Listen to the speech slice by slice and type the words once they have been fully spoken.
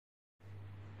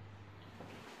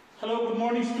Hello, good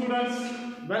morning students.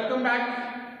 Welcome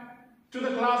back to the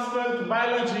class 12th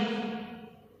biology.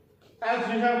 As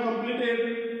we have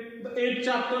completed the 8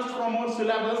 chapters from our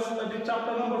syllabus, that is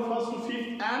chapter number 1st to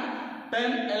 5th and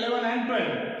 10, 11 and 12.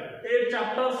 8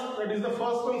 chapters, that is the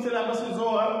first one syllabus is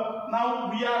over.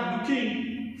 Now we are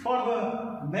looking for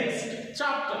the next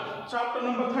chapter, chapter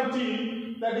number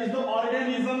 13, that is the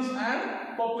organisms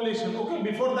and population. Okay,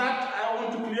 before that I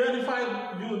want to clarify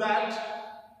you that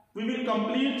we will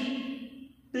complete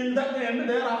till the end.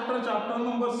 Thereafter chapter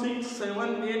number 6,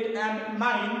 7, 8 and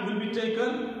 9 will be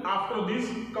taken after this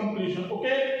completion.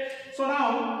 Okay, so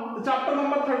now the chapter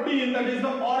number 13, that is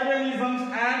the organisms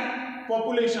and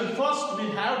population. First we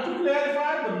have to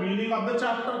clarify the meaning of the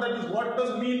chapter, that is what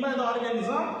does mean by the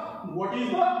organism, what is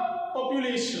the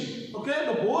population. Okay,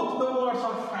 both the words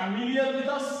are familiar with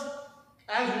us,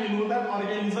 as we know that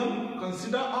organism,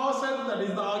 consider ourselves, that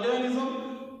is the organism,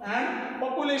 and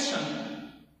population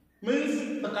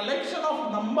means the collection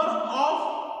of number of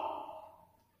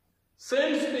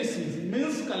same species,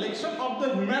 means collection of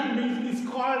the human beings is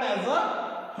called as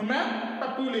a human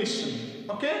population.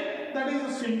 Okay, that is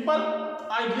a simple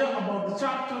idea about the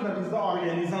chapter, that is the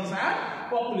organisms and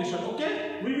population.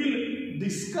 Okay, we will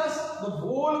discuss the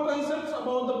whole concepts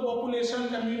about the population,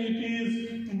 communities,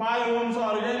 biomes,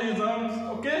 organisms.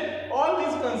 Okay, all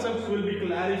these concepts will be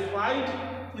clarified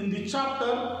in the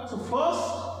chapter. So first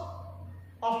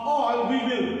of all, we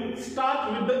will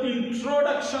start with the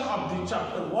introduction of the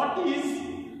chapter. What is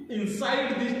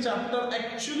inside this chapter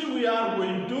actually we are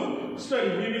going to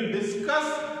study. We will discuss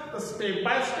the step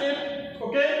by step.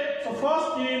 Okay, so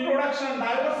first in introduction,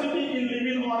 diversity in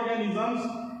living organisms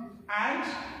and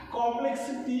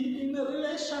complexity in the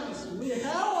relations. We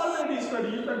have already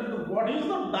studied that what is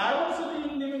the diversity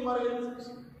in living organisms.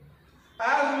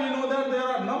 As we know that there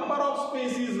are number of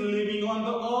species living on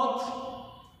the earth,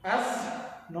 as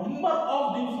number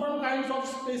of different kinds of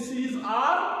species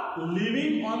are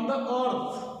living on the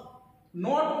earth,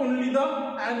 not only the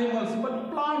animals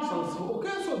but plants also.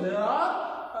 Okay, so there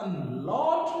are a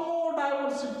lot more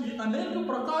diversity, अनेक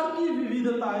प्रकार की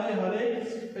विविधताएं हर एक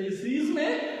species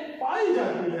में पाई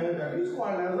जाती है. That is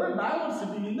called as a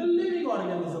diversity in the living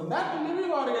organism. That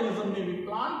living organism may be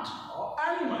plant or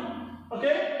animal.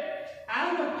 Okay.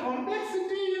 And the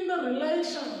complexity in the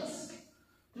relations.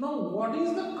 Now, what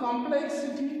is the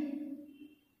complexity?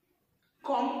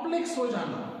 Complex ho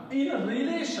jana in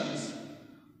relations.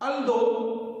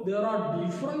 Although there are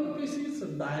different species,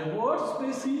 diverse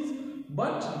species,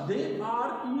 but they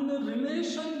are in a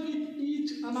relation with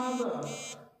each another.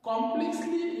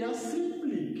 Complexly या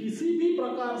simply किसी भी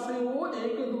प्रकार से वो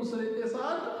एक दूसरे के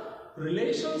साथ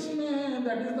relations में है.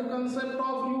 That is the concept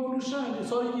of evolution.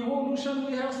 Sorry, evolution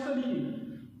we have studied.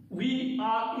 We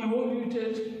are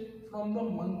evoluted from the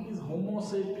monkeys, Homo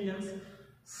sapiens.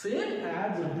 Same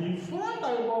as different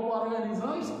type of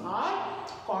organisms are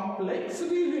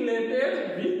complexly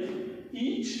related with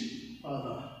each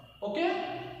other. Okay,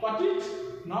 got it?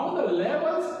 Now the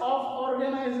levels of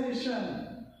organization.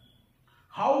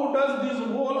 How does these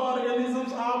whole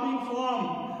organisms are being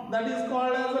formed? That is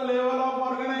called as the level of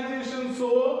organization. So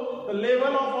the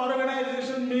level of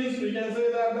organization means we can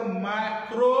say that the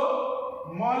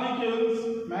macromolecules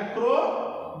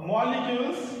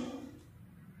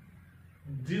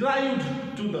derived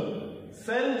to the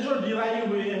cell जो derive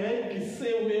हुए हैं किससे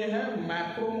हुए हैं?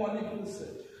 Macromolecules से.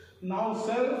 Now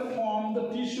cell form the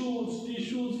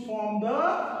tissues form the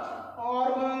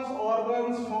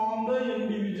organs form the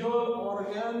individual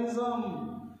organism.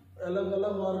 अलग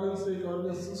अलग organ से एक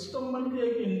ऑर्गन सिस्टम बन के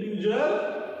एक इंडिविजुअल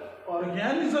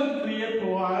ऑर्गेनिज्म क्रिएट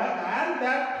हुआ है. And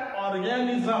that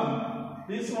organism,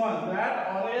 this one, that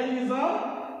organism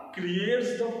creates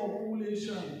the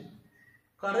population.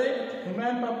 Correct.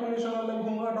 Human population अलग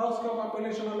होगा, डॉग्स का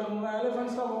पॉपुलेशन अलग होगा,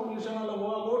 एलिफेंट्स का पॉपुलेशन अलग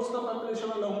होगा, गोट्स का पॉपुलेशन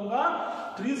अलग होगा,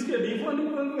 ट्रीज के डिफरेंट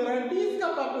वेराइटीज का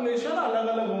पॉपुलेशन अलग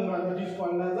अलग होगा. That is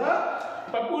called as a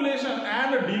population.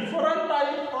 And different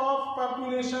type of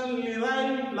population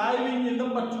living in the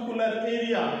particular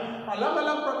area. अलग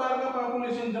अलग प्रकार का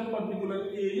population जब particular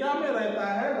area में रहता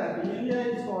है, that area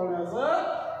is called as a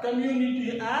community.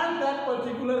 And that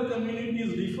particular community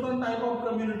is different type of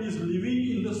communities living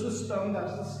in the system. That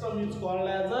system is called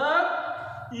as a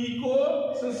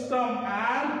ecosystem.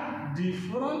 And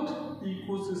different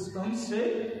ecosystem से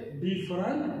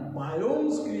different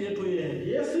biomes create हुए हैं.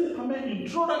 ये सिर्फ हमें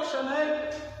introduction है.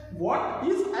 What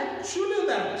is actually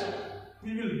that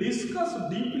we will discuss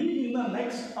deeply in the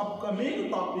next upcoming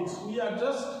topics. We are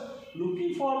just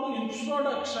looking for the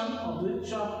introduction of the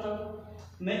chapter.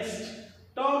 Next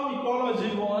term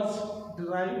ecology was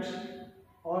derived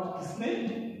और किसने?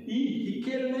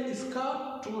 Hickel ने इसका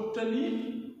totally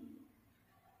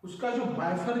उसका जो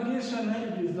bifurcation है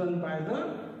it is done by the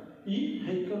E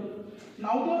Haeckel.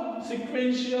 Now the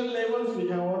sequential levels we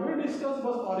have already discuss.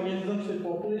 बस organism से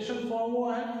population form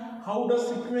हुआ है. हाउ डज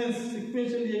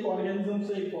सिक्वेंशियली एक ऑर्गेनिज्म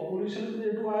से एक पॉपुलेशन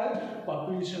क्रिएट हुआ है,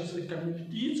 पॉपुलेशन से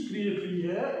कम्युनिटीज क्रिएट हुई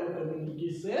है और कम्युनिटी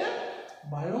से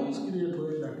बायोम्स क्रिएट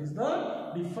हुए. That is the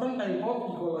different type of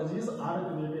ecologies are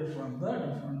created from the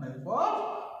different type of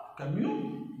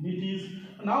communities.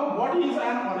 Now what is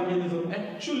an organism?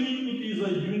 Actually it is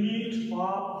a unit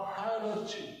of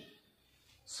hierarchy.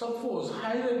 Suppose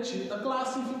hierarchy, the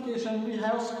classification we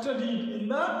have studied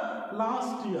in the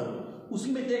last year,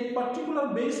 उसमें एक particular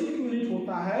basic unit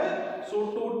होता है. So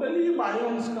totally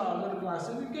biomes का अगर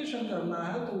classification करना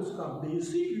है तो उसका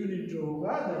बेसिक यूनिट जो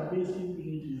होगा that basic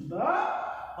unit is the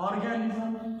organism.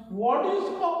 What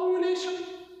is population?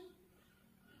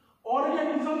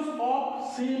 Organisms of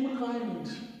same kind.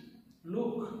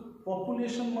 Look,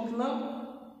 population मतलब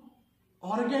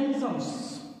organisms,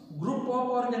 group of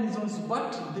organisms,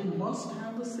 but they must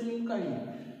have the same kind.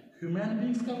 Human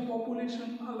beings का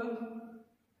population अलग,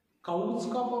 cows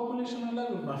का population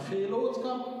अलग, buffaloes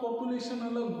का population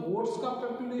अलग, goats का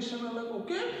population अलग.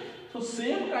 Okay, so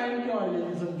same kind के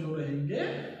organism जो रहेंगे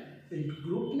एक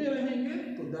ग्रुप में रहेंगे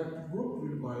तो that group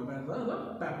will called by the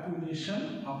population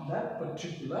of that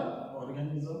particular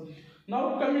organism.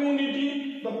 Now community,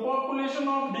 the population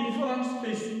of different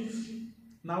species.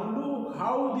 Now look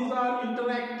how these are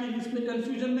interacting. इसमें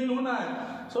confusion नहीं होना है.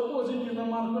 Suppose it is the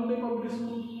Markande public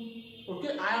school.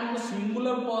 Okay, I am a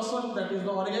singular person, that is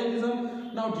the organism.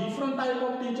 Now different type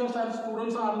of teachers and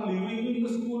students are living in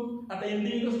the school,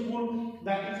 attending the school,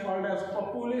 that is called as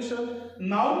population.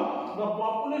 Now the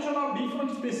population of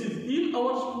different species in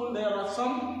our school, there are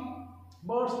some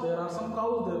birds, there are some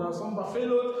cows, there are some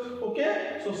buffaloes. Okay,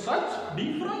 so such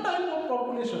different type of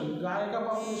population, गाय का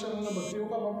population अलग, बकरियों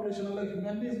का population अलग,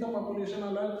 human beings का population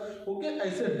अलग. Okay,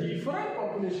 ऐसे different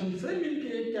population से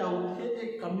मिलके क्या होती है,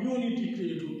 एक community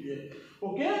create होती है.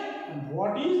 Okay, and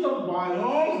what is the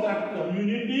biomes? That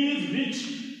communities which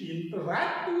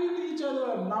interact with each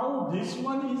other. Now this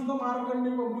one is the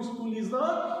Markande Public School is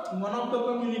the one of the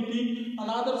community.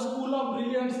 Another school of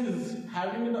brilliance is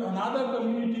having another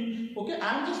community. Okay,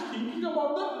 I am just thinking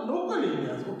about the local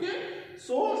areas. Okay,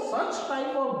 so such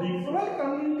type of different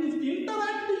communities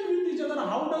interacting with each other.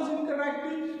 How does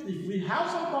interacting? If we have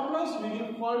some problems, we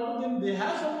will call to them. They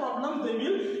have some problems, they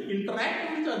will interact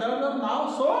with each other. Now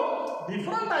so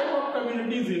different type of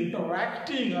communities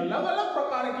interacting, अलग अलग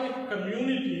प्रकार के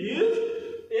communities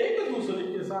एक दूसरे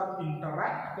के साथ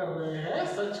interact कर रहे हैं.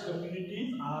 Such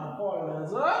communities are called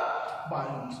as a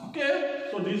biomes. Okay,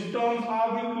 so these terms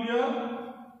are very clear.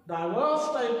 Diverse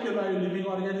type के living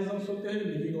organisms होते हैं.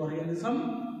 Living organism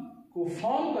को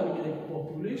form करके एक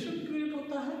population create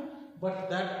होता है. But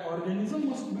that organism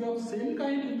must be of same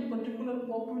kind in the particular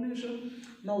population.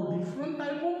 Now different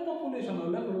type of population,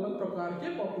 अलग अलग प्रकार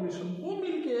के population को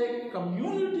मिलके एक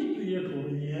community create हो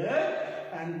रही है.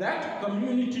 And that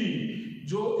community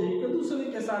जो एक दूसरे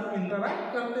के साथ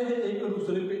interact करते हैं, एक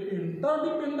दूसरे पे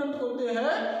interdependent होते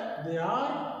हैं, they are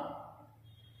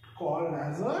called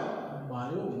as a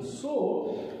biome. So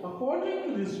according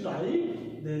to this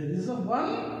type, there is a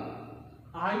one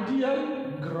ideal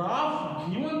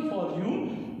graph given for you.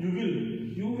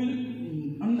 You will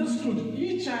understood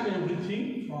each and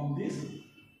everything from this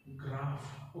graph.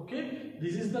 Okay,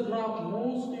 this is the graph,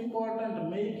 most important.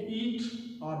 Make it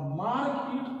or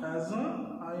mark it as a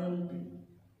IMP.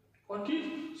 Okay,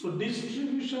 so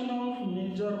distribution of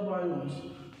major biomes.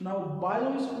 Now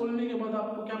biomes बोलने के बाद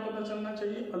आपको क्या पता चलना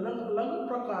चाहिए, अलग अलग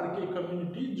प्रकार के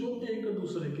कम्युनिटी जो एक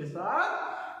दूसरे के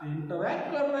साथ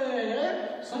interact कर रहे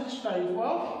हैं. Such type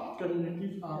of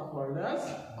communities are called as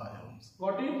biomes.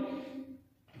 Got it?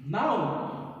 Now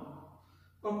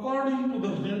according to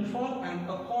the rainfall and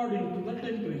according to the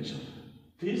temperature,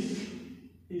 this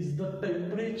is the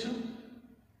temperature,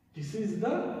 this is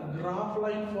the graph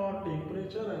line for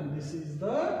temperature, and this is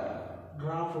the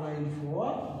graph line for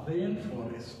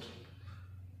rainforest.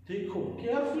 देखो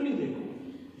carefully, देखो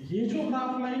ये जो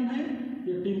graph line है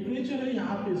ये temperature है,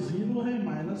 यहाँ पे 0 है,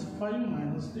 -5,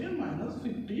 -10,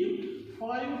 -15,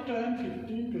 5, 10,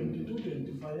 15, 22,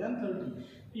 25 and 30.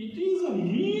 It is a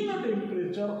mean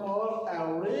temperature or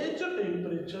average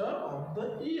temperature of the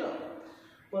year.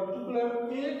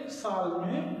 Particular एक साल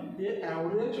में ये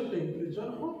एवरेज टेम्परेचर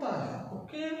होता है.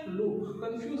 ओके, लुक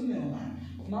कंफ्यूज नहीं होना है.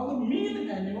 Now the mean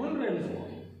annual rainfall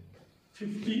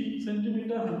 50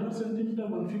 centimetre, 100 centimetre,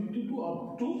 152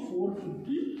 up to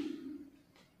 450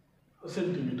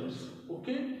 centimetres.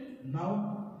 Okay, now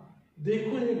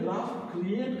देखो ये ग्राफ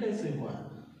क्रिएट कैसे हुआ है.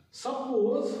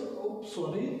 Suppose,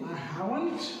 sorry, I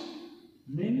haven't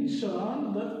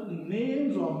mention the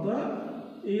names of the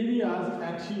areas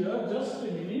at here. Just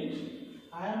a minute.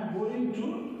 I am going to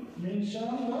mention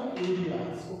the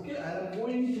areas. Okay, I am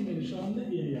going to mention the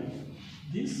area.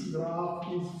 This graph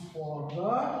is for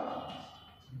the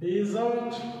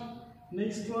desert.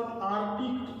 Next one,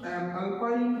 Arctic and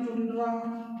Alpine tundra.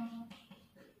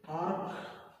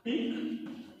 Arctic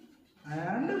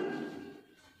and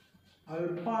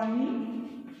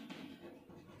Alpine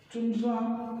tundra.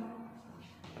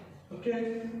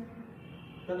 Okay,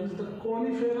 that is the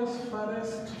coniferous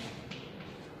forest.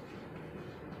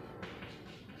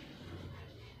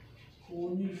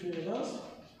 Coniferous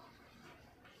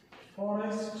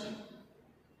forest,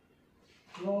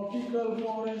 tropical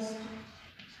forest,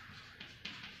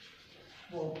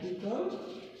 tropical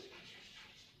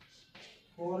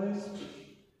forest.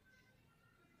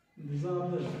 These are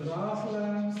the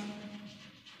grasslands.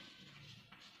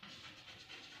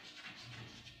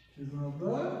 These are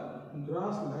the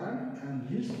grassland, and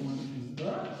this one is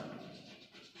the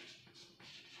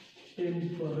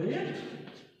temperate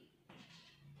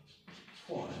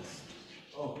forest.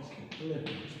 Okay, let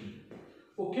me see.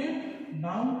 Okay,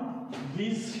 now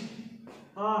these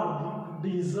are the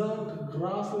desert,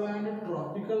 grassland,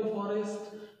 tropical forest,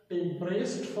 temperate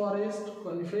forest,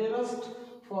 coniferous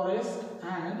forest,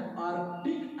 and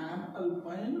Arctic and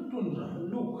Alpine tundra.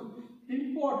 Look,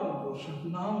 important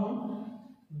portion. Now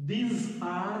these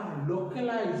are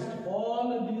localized.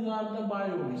 All these are the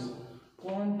biomes.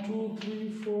 1, 2, 3,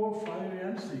 4, 5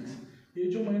 and 6. ये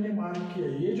जो मैंने mark किया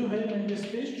है, ये जो है मैंने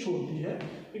space छोड़ दी है,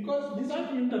 because these are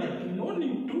interacting. No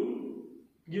need to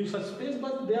give such space,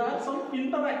 but they are some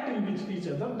interacting with each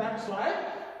other. That's why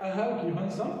I have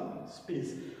given some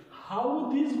space. How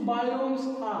these biomes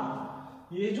are?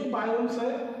 ये जो biomes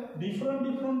है, different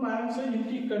biomes है,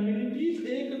 इनकी communities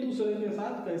एक दूसरे के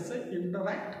साथ कैसे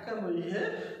interact कर रही है?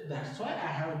 That's why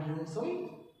I have given some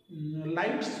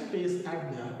light space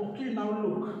at there. Okay, now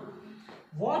look.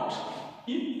 What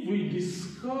if we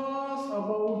discuss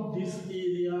about this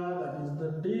area, that is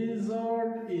the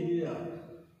desert area?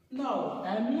 Now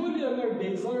annually अगर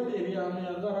desert area में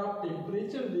अगर आप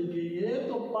temperature देखेंगे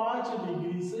तो 5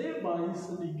 degree से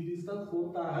 22 degree तक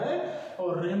होता है, और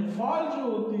rainfall जो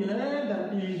होती है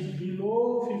that is below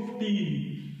 15.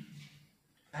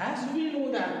 As we know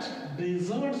that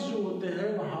deserts जो होते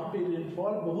हैं वहाँ पे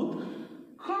rainfall बहुत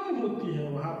कम होती है,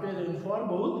 वहाँ पे rainfall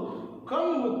बहुत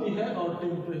कम होती है और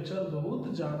टेम्परेचर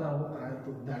बहुत ज्यादा होता है.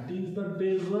 तो that is the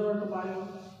desert biome.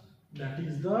 That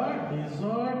is the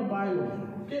desert biome.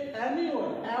 Okay, annual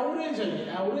average है,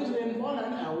 average rainfall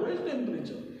and average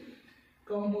temperature.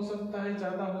 कम हो सकता है,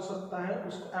 ज्यादा हो सकता है.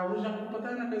 उसको एवरेज आपको पता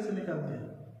है ना कैसे निकालते हैं?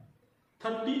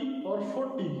 30 और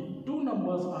 40 टू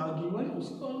नंबर्स आर गिवन.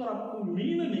 उसको अगर आपको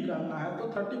मीन निकालना है तो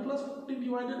 30 plus 40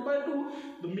 divided by 2,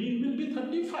 the mean will be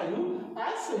 35.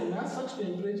 As same as such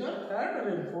temperature and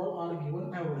rainfall are given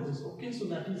averages. Okay, so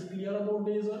that is clear about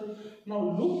desert. Now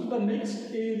look the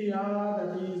next area,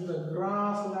 that is the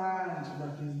grassland.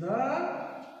 That is the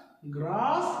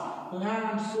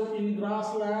grassland. So in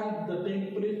grassland the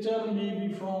temperature may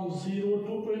be from 0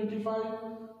 to 25.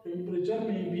 Temperature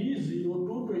may be 0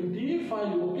 to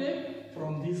 25. Okay,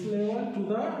 from this level to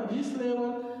this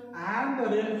level, and the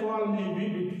rainfall may be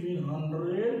between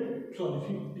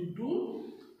 50 to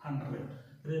 100.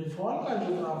 Rainfall का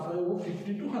जो graph है वो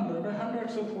 50 to 100 है. 100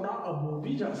 से थोड़ा above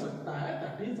भी जा सकता है.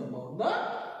 That is about the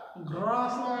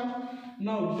grassland.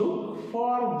 Now look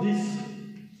for this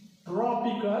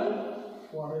tropical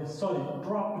forest, sorry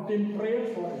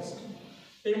temperate forest.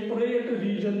 Temperate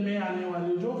region में आने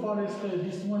वाले जो फॉरेस्ट है,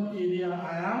 this one area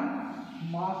I am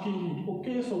marking it.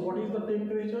 Okay, so what is the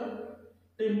temperature?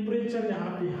 Temperature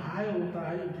यहाँ पे high होता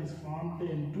है. It is from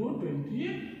 10 to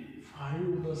 25.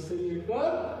 10 से लेकर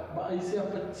 22 या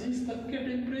 25 तक के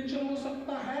टेम्परेचर हो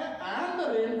सकता है. And the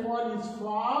rainfall is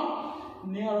from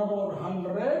near about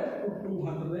 100 to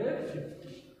 250.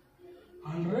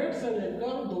 100 से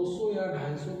लेकर 200 या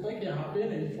 250 तक यहाँ पे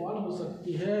रेनफॉल हो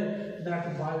सकती है. That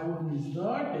biome is the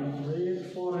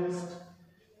temperate forest.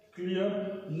 Clear?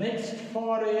 Next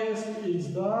forest is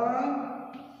the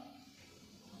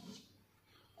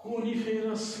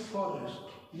coniferous forest.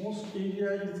 Most area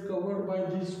is covered by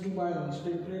these two biomes,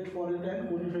 temperate forest and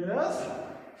coniferous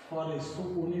forest. So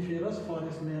coniferous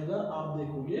forest में अगर आप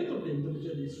देखोगे तो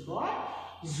temperature is from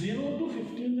 0 to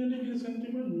 15 degree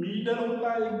centigrade. Medium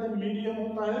होता है, एकदम medium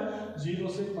होता है.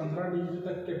 0 से 15 डिग्री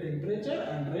तक के temperature.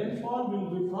 And rainfall will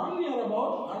be from near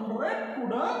about 100 to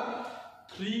the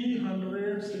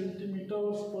 300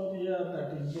 centimeters per year. That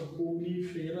is the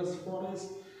coniferous forest.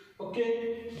 Okay,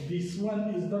 this one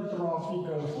is the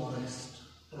tropical forest.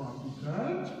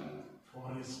 Tropical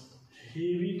forest.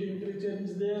 Heavy temperature temperature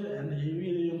is there, and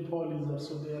heavy rainfall is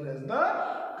also there as the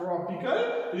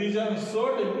tropical region.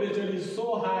 So temperature is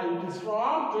so high, it is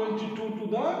from 22 to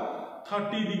the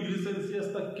 30 degree Celsius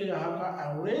तक के यहाँ का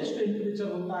average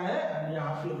temperature होता है। And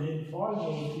यहाँ पे rainfall जो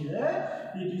होती है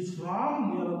it is from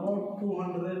near about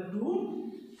 200 to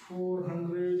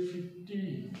 450।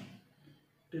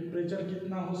 Temperature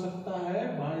कितना हो सकता है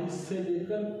 22 से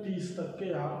लेकर 30 तक के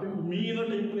यहाँ पे मीन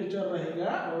टेम्परेचर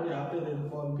रहेगा, और यहाँ पे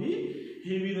रेनफॉल भी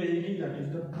हेवी रहेगी। That is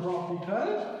the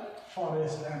tropical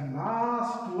forest. And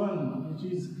last one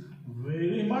which is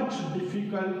very much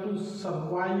difficult to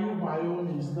survive biome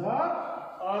is the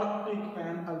Arctic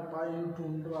and Alpine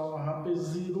tundra। वहाँ पे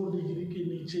 0 डिग्री के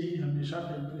नीचे ही हमेशा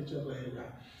टेम्परेचर रहेगा,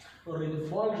 और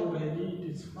रेनफॉल जो रहेगी it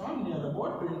is from near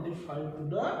about 25 to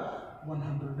the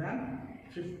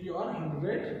 150 और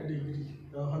 100 डिग्री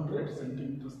 100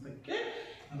 सेंटीमीटर तक के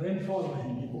रेनफॉल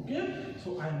रहेंगे। Okay,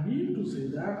 so I mean to say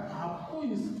that आपको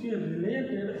इसके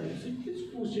रिलेटेड एमसीक्यूज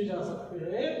पूछे जा सकते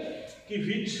हैं कि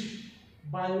विच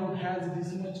biome has this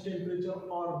much temperature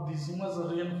or this much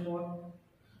rainfall।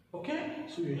 okay,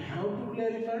 so you have to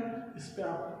clarify। इस पे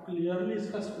आप क्लियरली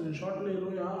इसका स्क्रीनशॉट ले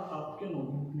लो या आपके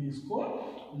नोटबुक में इसको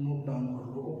नोट डाउन कर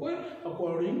लो। Okay,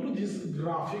 according to this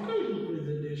graphical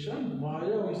representation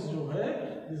biomes जो है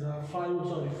these are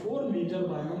 4 major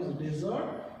biomes: desert,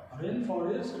 rain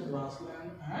forest,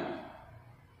 grassland and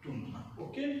tundra।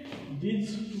 okay,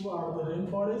 these two are the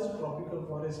rainforest, tropical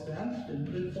forest and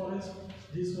temperate forest.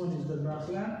 This one is the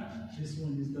grassland, this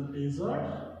one is the desert,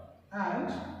 and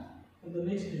the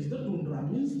next is the tundra,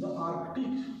 means the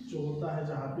arctic जो होता है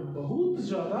जहाँ पे बहुत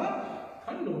ज़्यादा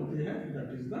ठंड होती है,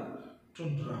 that is the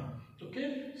tundra। okay,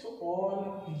 so all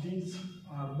these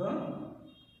are the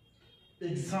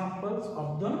examples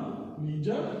of the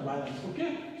major biomes।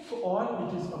 okay, so all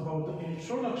it is about the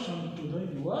introduction to the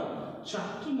your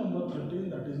chapter number 13,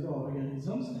 that is the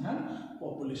organisms and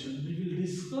population। We will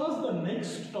discuss the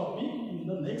next topic in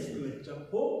the next lecture।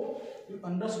 Hope you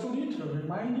understood it,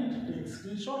 remind it, take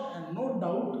screenshot and note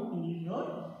down in your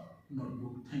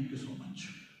notebook। Thank you so much।